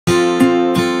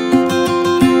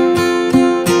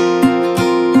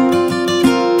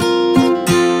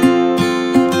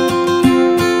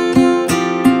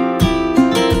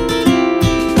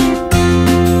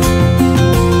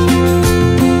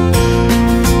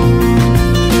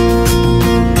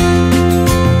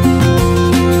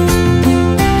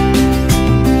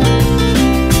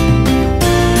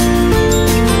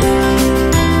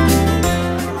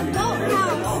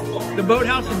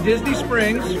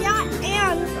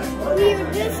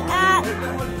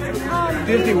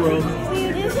Disney World.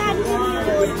 We just had Disney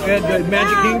World. At the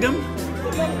Magic Kingdom.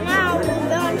 But now we're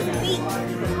going to eat.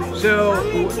 So I'm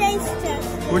gonna taste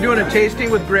test. we're doing a tasting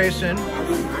with Grayson.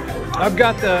 I've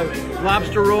got the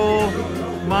lobster roll.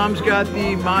 Mom's got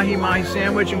the mahi-mahi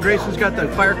sandwich, and Grayson's got the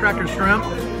firecracker shrimp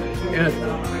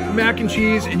and mac and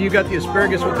cheese, and you got the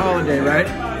asparagus with hollandaise, right?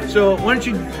 So why don't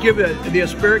you give the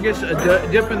asparagus a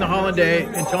dip in the hollandaise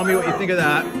and tell me what you think of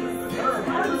that.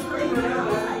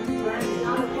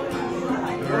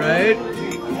 All right.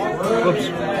 Whoops.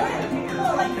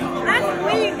 That's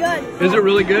really good. Is it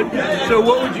really good? So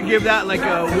what would you give that? Like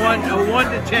a 1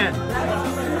 to 10?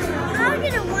 I'll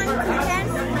get a 1 to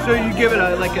 10. So you give it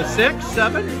like a 6,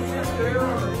 7? 8.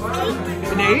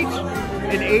 An 8?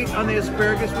 An 8 on the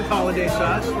asparagus with hollandaise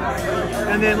sauce.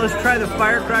 And then let's try the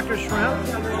firecracker shrimp.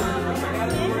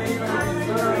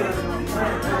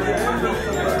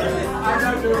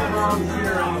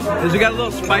 Has it got a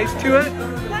little spice to it?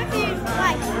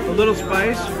 A little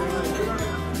spice?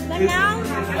 But now it's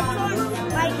on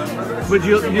spicy. But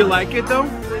you like it though?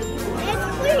 It's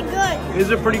pretty good. Is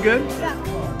it pretty good? Yeah.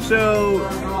 So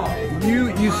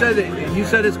you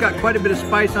said it's got quite a bit of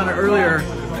spice on it earlier.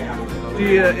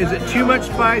 Is it too much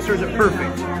spice or is it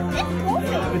perfect? It's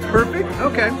perfect. It's perfect?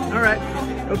 Okay, all right.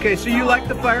 Okay, so you like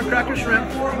the firecracker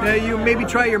shrimp. You maybe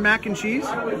try your mac and cheese.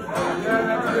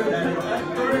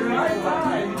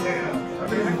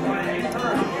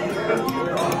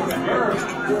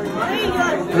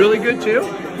 Really good too.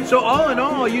 So all in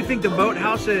all, you think the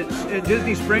boathouse at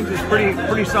Disney Springs is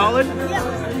pretty solid?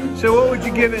 Yeah. So what would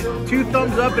you give it? 2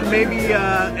 thumbs up and maybe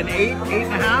an 8,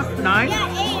 8.5, 9? Yeah,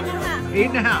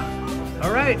 8.5. 8.5.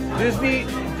 All right, Disney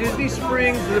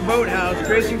Springs, the boathouse.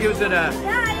 Grayson gives it a.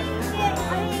 Yeah,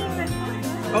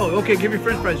 Oh, okay. Give your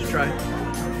French fries a try.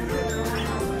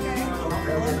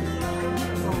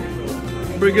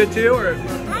 Pretty good too, or?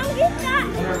 I'll get that.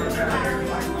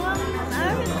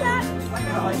 I'll get that.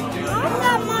 Not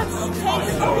that much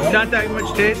taste. Not that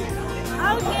much taste.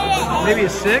 I'll get it. Maybe a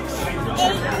 6? 8.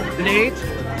 An 8?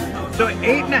 So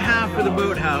 8.5 for the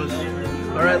boathouse.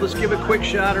 All right, let's give a quick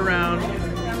shot around.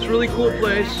 It's a really cool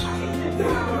place.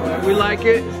 We like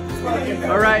it.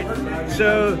 All right,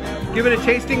 so give it a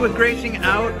tasting with Grayson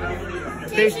out.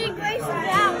 Tasting Grayson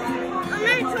out. I'm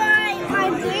gonna try my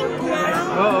drink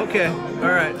now. Oh, okay.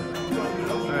 All right.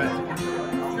 All right.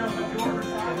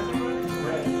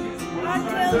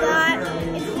 After that,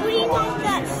 it's really not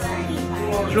that sweet.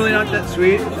 It's really not that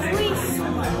sweet. It's really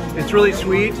sweet. It's really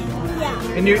sweet.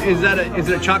 Yeah. And is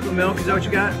it a chocolate milk? Is that what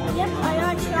you got? Yep, I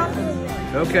got chocolate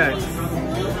milk. Okay. It's sweet.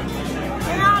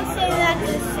 And I'll say that's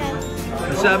a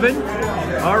 7. A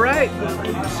 7? All right.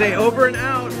 Say over and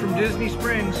out from Disney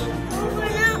Springs. Over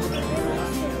and out.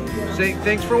 Say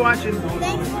thanks for watching.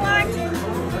 Thanks for watching.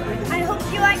 I hope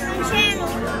you like my channel.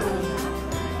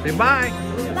 Say bye.